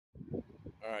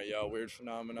Alright, y'all, weird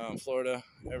phenomenon in Florida.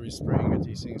 Every spring you get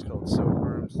these things called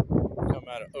silkworms. They come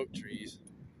out of oak trees.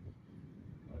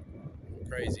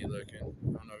 Crazy looking.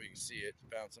 I don't know if you can see it. It's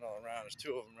bouncing all around. There's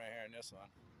two of them right here in this one.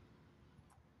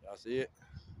 Y'all see it?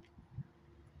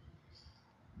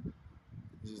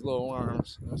 These little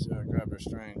worms. Let's see if I grab their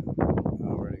string.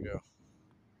 Oh, where'd it go?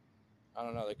 I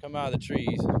don't know. They come out of the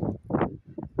trees.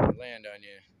 They land on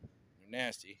you. They're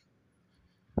nasty.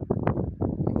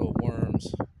 Little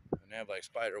worms. And they have like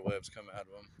spider webs come out of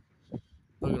them.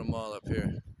 Look at them all up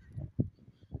here.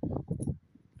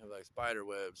 They have like spider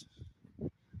webs.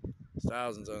 There's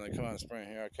thousands of them. They come out in spring.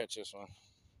 Here, I'll catch this one.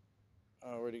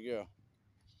 Oh, where'd he go?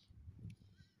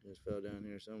 He just fell down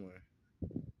here somewhere. I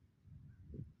don't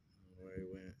know where he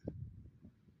went.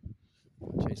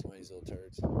 I'll chase one of these little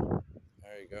turds.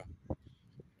 There you go. Oh,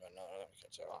 no, let me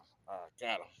catch that one. Alright,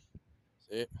 got him.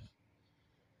 See it?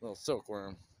 Little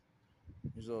silkworm.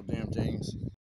 These little damn things.